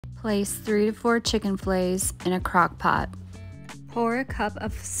Place 3 to 4 chicken fillets in a crock pot. Pour a cup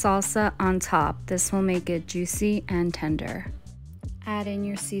of salsa on top. This will make it juicy and tender. Add in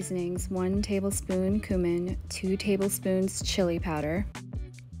your seasonings: 1 tablespoon cumin, 2 tablespoons chili powder,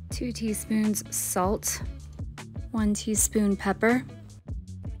 2 teaspoons salt, 1 teaspoon pepper,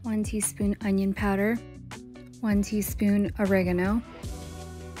 1 teaspoon onion powder, 1 teaspoon oregano,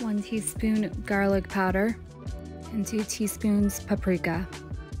 1 teaspoon garlic powder, and 2 teaspoons paprika.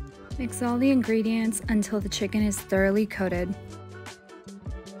 Mix all the ingredients until the chicken is thoroughly coated.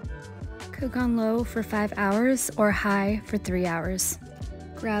 Cook on low for 5 hours or high for 3 hours.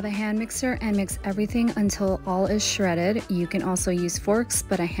 Grab a hand mixer and mix everything until all is shredded. You can also use forks,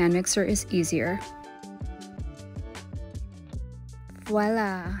 but a hand mixer is easier.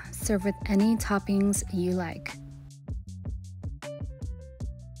 Voila! Serve with any toppings you like.